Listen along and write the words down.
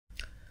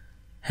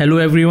Hello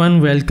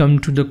everyone, welcome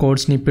to the code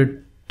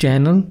snippet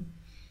channel.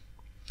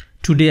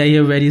 Today I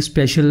have a very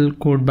special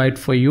code bite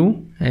for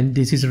you, and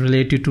this is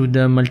related to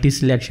the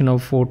multi-selection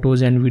of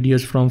photos and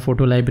videos from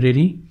photo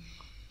library.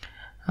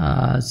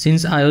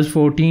 Since iOS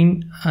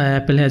 14,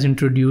 Apple has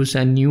introduced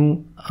a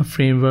new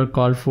framework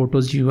called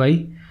Photos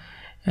UI,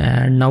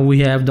 and now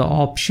we have the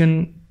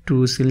option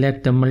to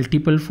select the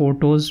multiple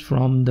photos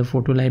from the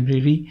photo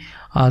library,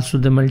 also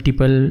the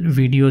multiple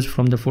videos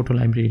from the photo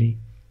library.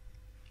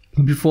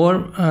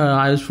 Before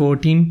iOS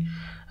 14,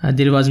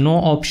 there was no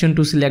option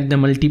to select the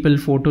multiple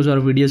photos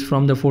or videos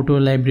from the photo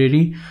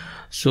library,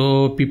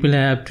 so people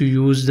have to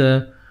use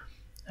the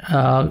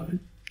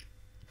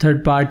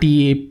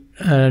third-party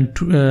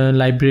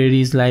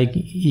libraries like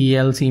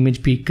EL's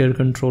image picker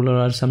controller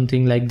or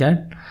something like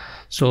that.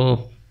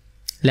 So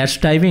let's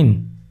dive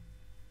in.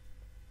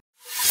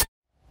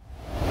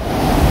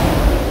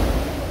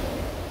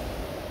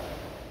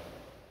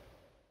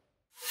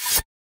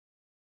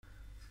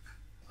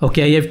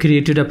 Okay, I have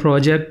created a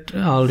project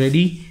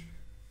already,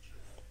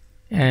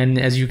 and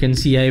as you can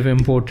see, I have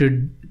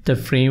imported the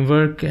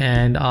framework,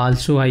 and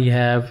also I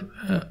have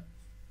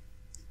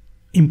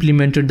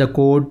implemented the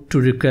code to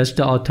request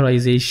the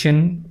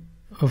authorization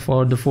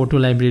for the photo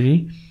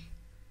library.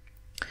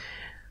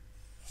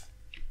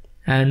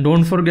 And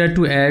don't forget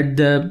to add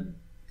the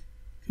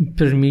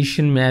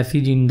permission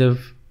message in the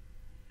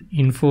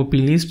info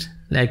plist.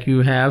 Like,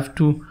 you have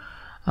to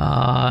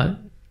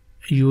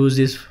use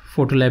this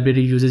photo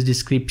library uses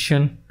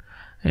description,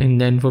 and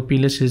then for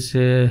plist is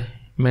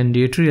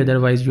mandatory,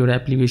 otherwise your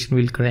application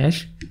will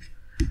crash.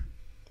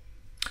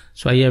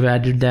 So I have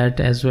added that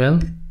as well.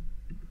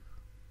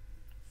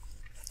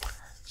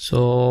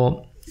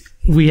 So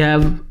we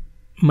have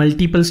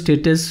multiple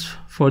status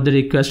for the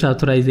request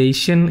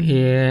authorization,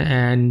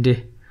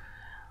 and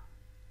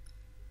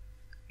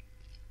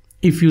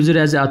if user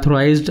has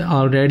authorized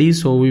already,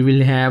 so we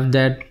will have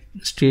that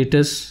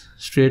status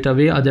straight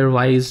away.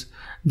 Otherwise,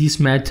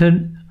 this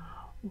method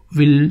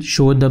will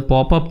show the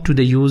pop-up to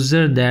the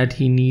user that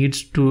he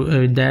needs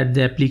to that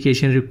the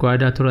application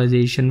required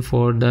authorization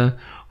for the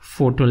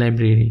photo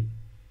library.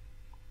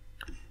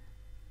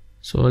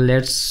 So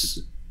let's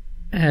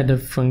add a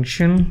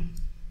function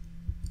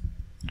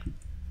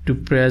to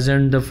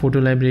present the photo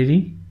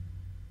library.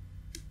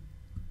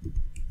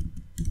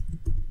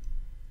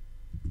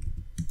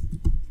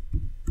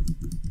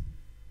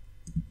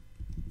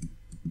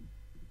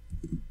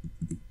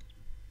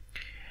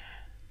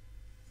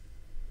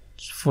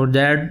 For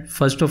that,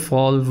 first of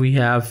all, we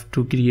have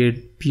to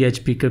create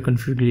PHPicker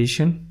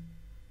configuration.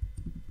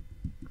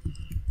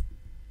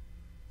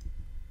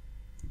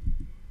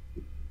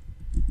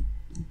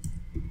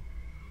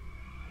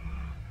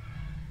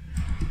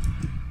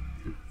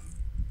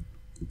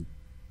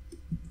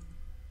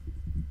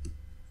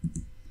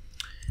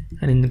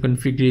 And in the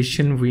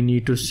configuration, we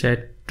need to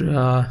set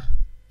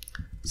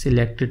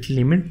selection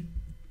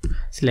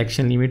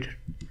limit.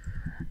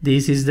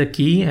 This is the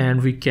key,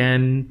 and we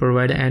can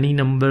provide any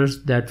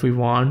numbers that we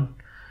want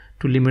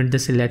to limit the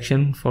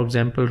selection. For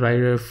example,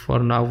 right for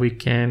now we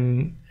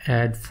can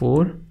add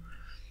 4,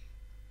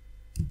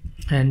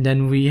 and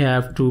then we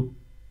have to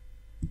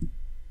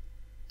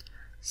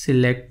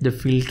select the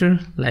filter,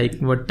 like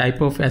what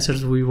type of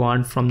assets we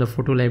want from the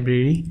photo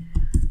library.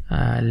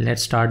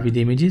 Let's start with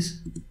images,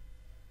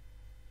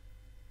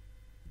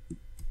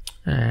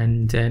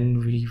 and then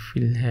we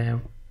will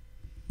have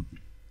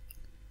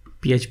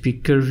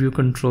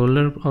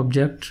PHPickerViewController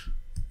object.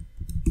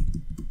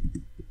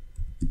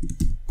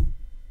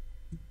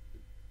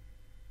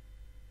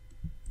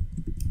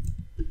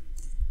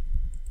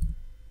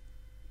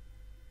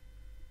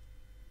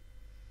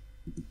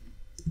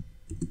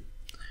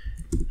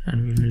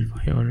 And we will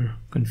buy our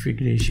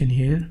configuration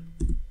here.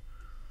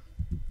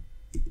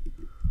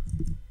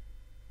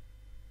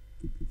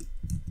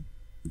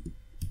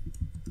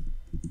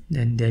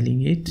 Then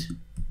delegate.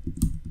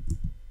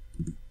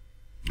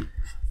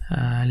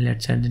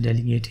 Let's add the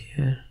delegate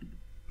here.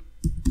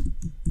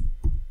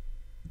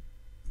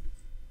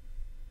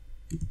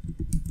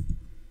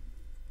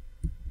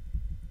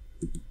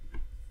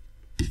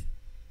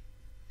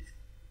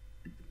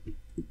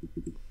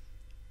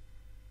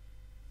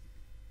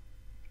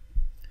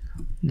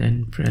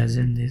 Then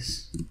present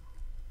this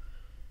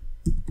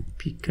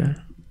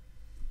picker.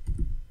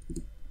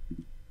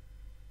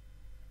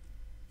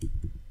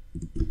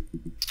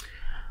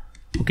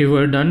 Okay,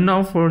 we're done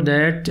now for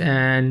that,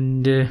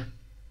 and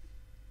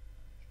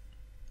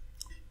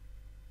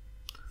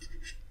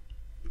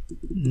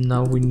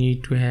now we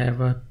need to have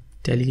a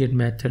delegate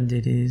method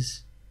that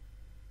is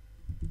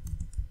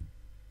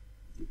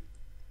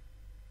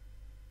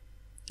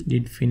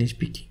did finish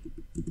picking,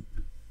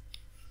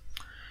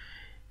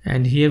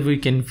 and here we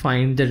can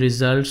find the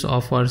results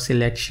of our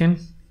selection.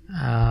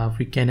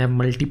 We can have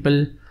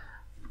multiple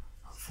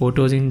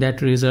photos in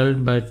that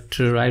result, but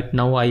right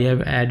now I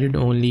have added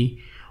only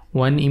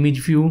one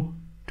image view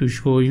to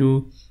show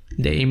you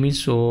the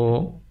image.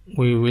 So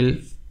we will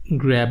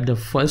grab the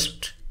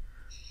first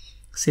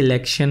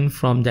selection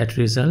from that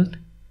result.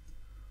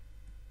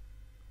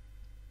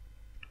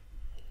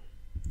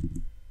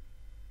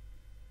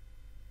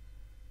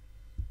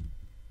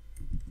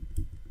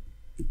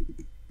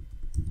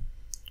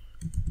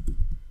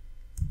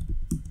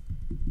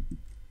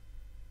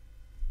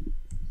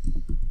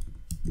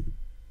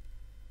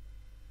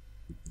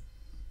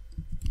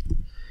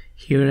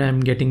 Here I am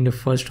getting the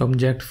first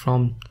object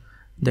from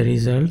the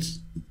results.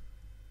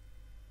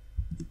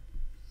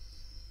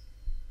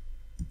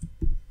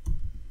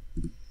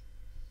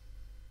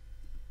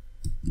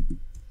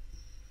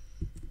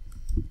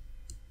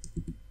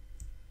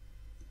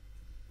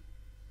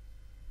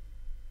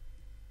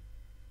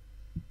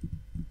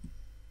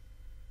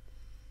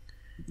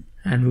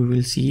 And we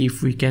will see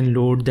if we can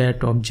load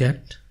that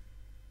object.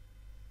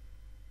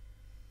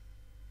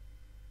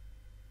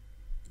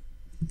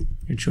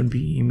 It should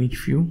be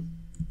image view,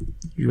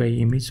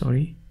 UI image,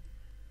 sorry.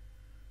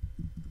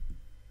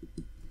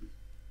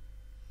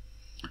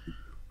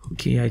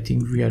 Okay, I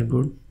think we are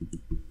good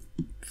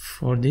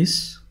for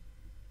this.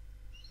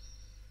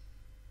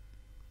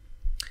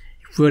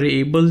 If we are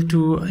able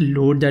to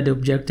load that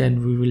object,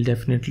 then we will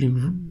definitely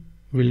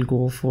will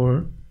go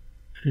for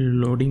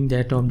loading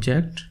that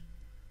object.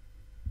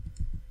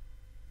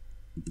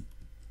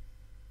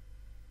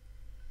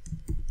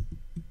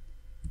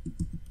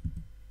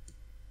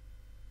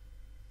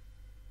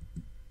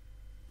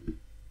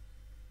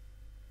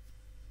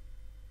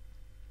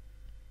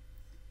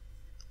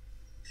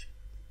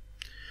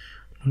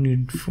 No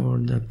need for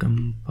the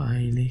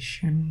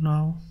compilation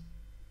now.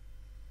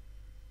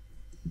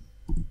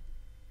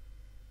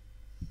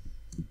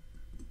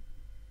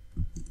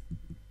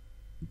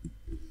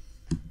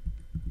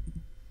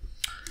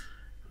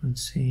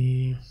 Let's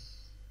see.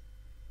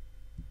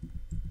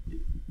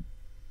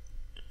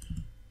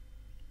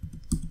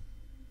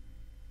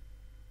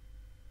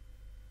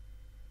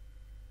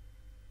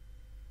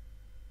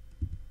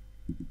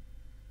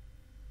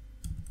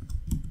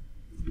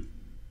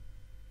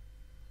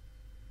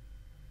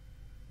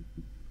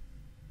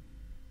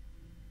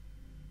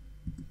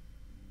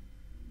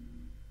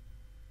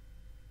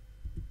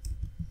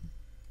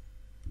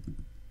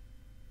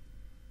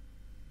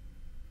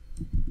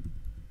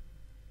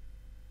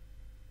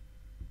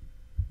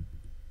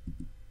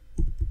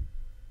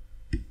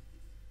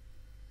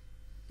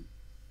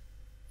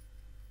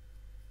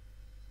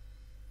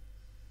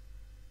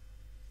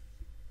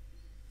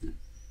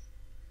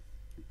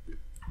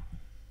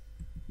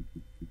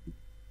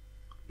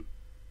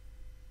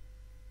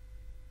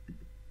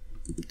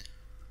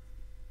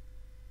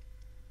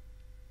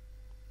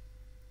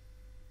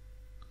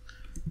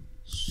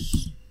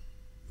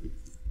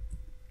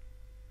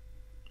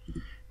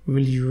 We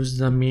will use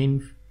the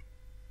main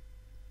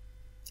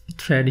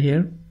thread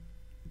here.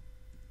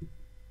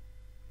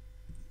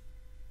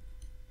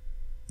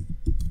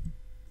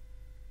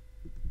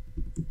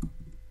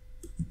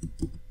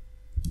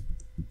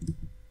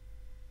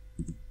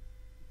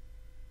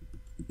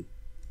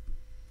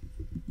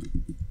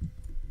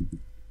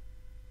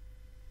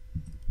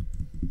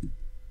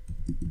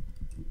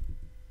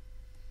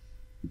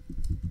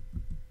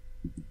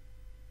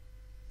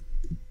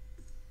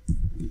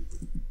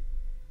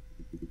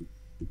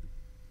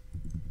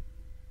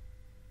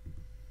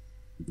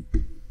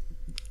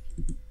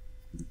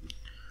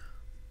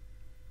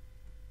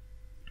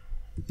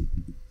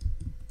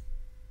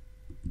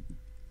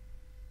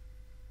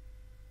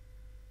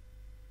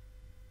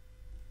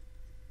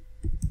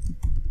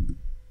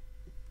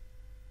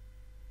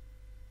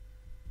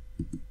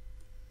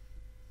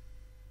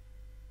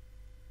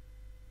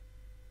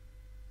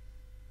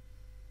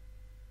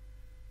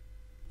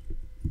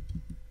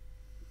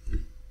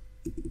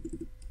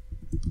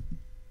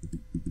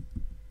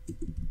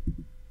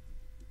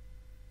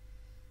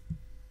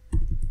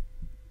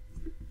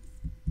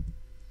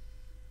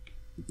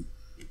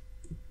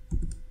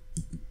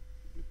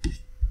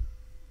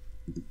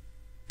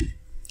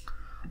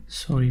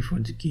 Sorry for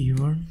the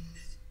keyword.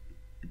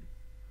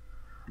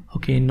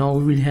 Okay, now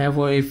we will have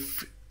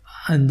if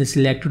and the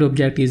selected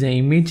object is an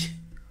image,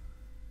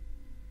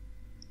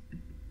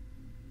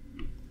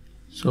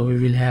 so we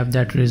will have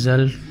that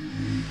result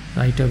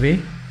right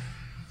away.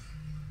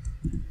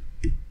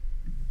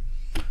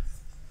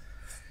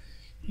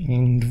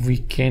 And we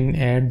can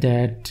add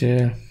that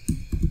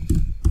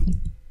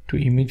to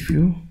image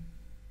view.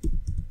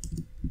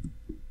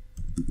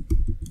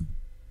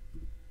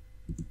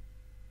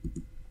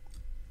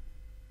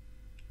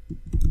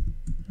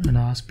 And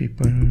ask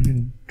people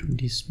to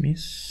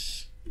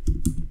dismiss.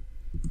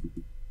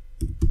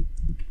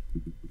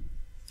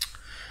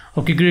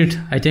 Okay, great.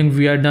 I think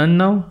we are done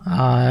now.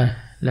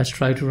 Let's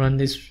try to run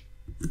this.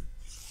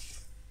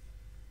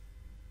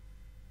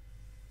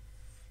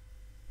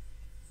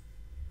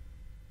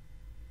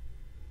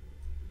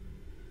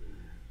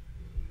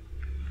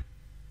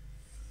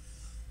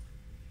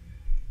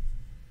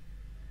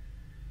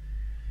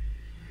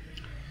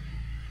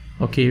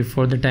 Okay,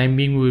 for the time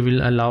being, we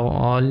will allow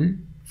all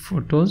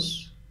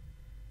photos.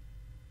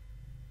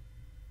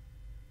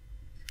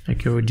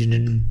 Okay, we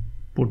didn't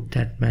put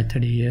that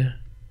method here.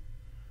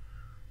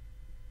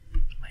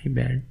 My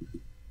bad.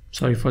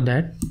 Sorry for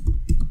that.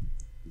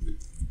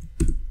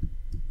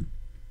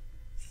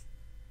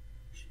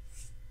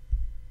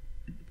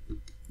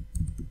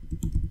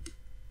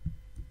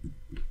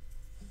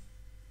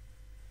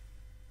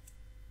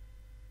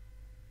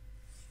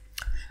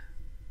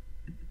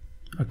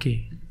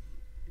 Okay,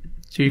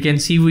 So you can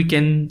see we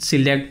can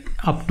select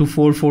up to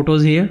 4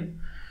 photos here,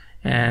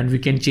 and we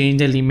can change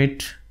the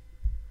limit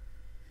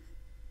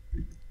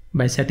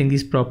by setting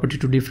this property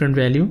to different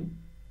value.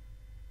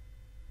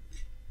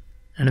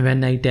 And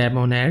when I tap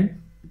on add,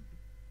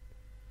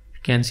 you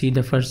can see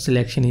the first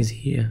selection is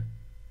here.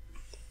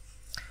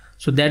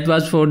 So that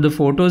was for the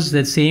photos.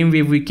 The same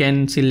way we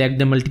can select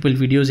the multiple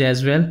videos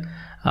as well.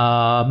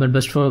 But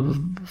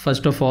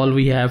first of all,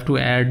 we have to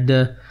add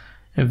the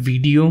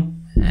video,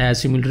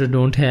 as simulator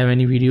don't have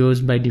any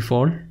videos by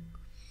default.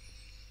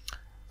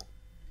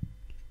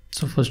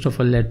 So first of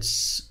all,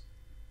 let's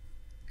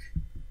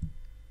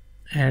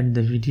add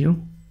the video.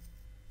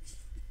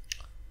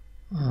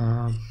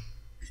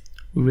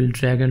 We will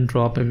drag and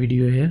drop a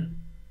video here.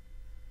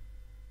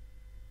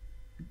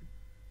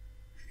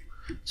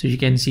 So you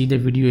can see the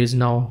video is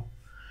now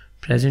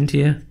present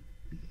here,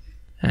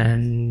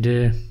 and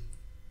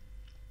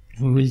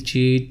we will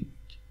change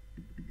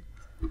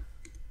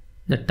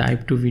the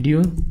type to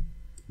video,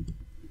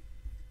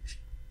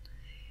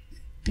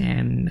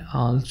 and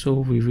also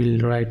we will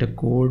write a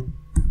code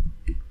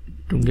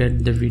to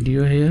get the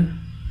video here.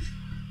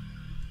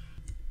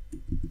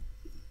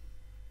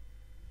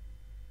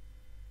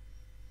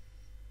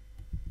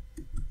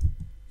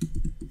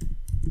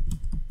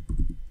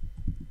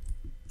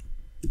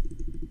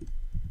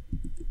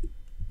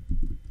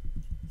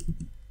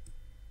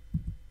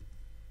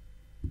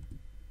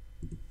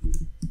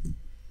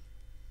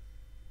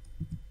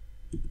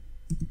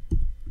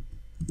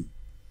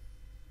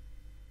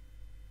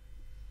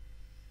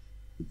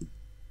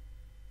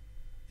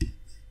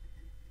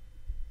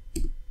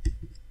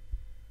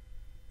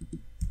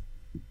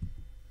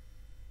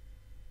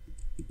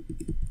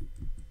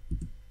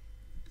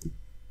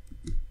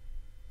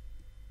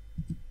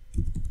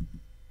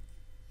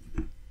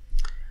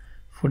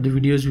 For the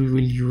videos, we will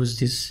use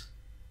this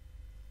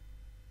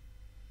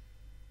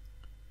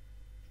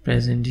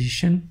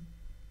presentation.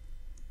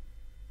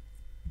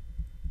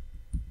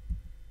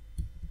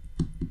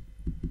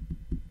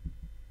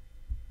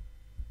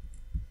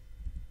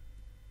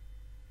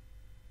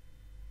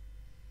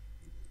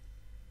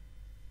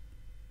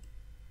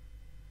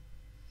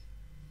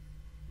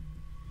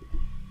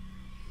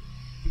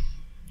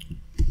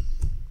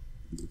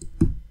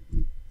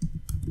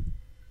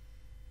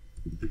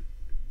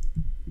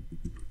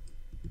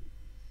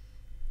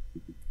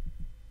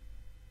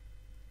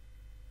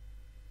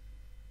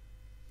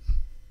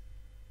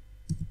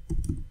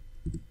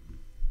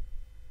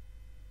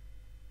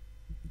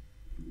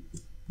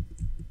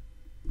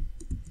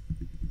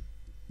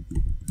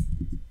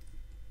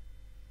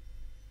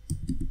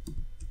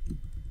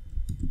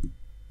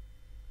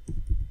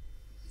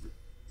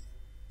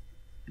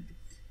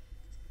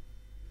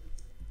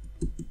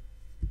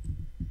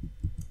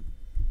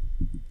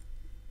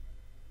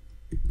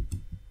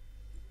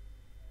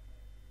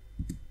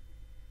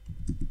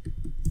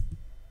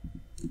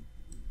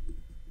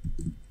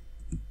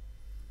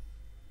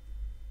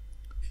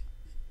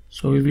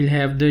 So we will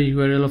have the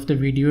URL of the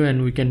video,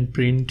 and we can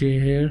print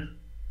it here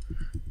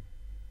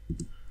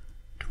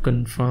to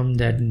confirm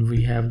that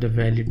we have the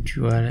valid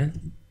URL.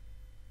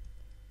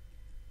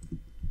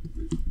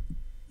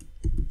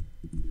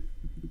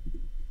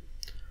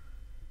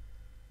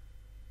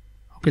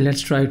 Okay,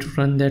 let's try to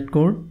run that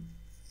code.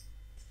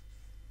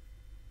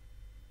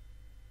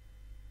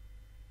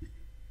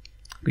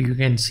 You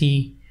can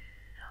see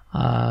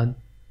the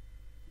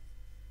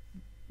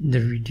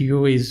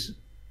video is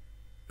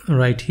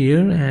right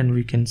here, and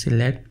we can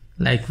select,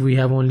 like we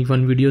have only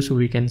one video, so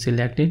we can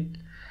select it.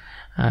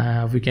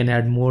 We can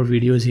add more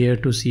videos here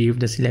to see if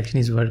the selection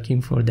is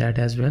working for that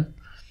as well.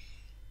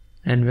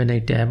 And when I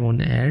tap on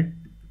add,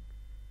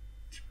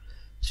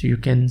 so you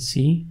can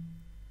see,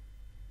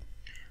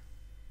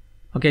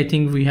 okay, I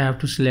think we have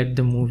to select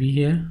the movie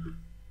here,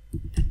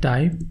 the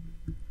type.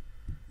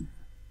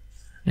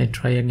 I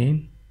try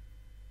again.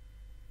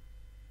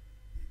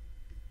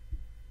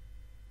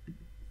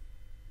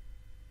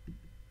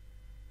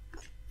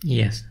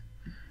 Yes,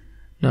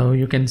 now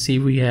you can see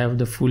we have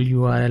the full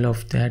URL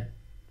of that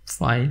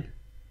file,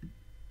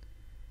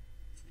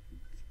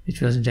 which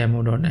was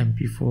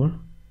demo.mp4.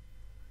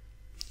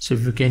 So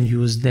we can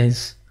use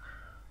this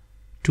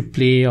to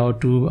play or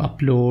to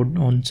upload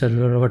on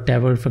server or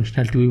whatever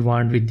functionality we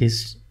want with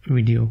this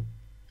video.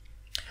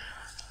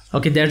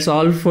 Okay, that's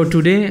all for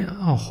today.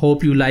 I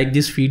hope you like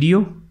this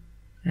video,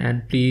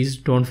 and please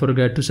don't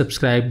forget to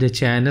subscribe the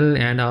channel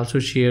and also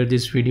share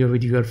this video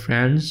with your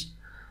friends.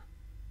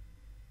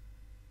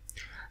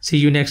 See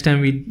you next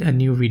time with a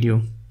new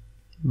video.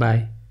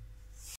 Bye.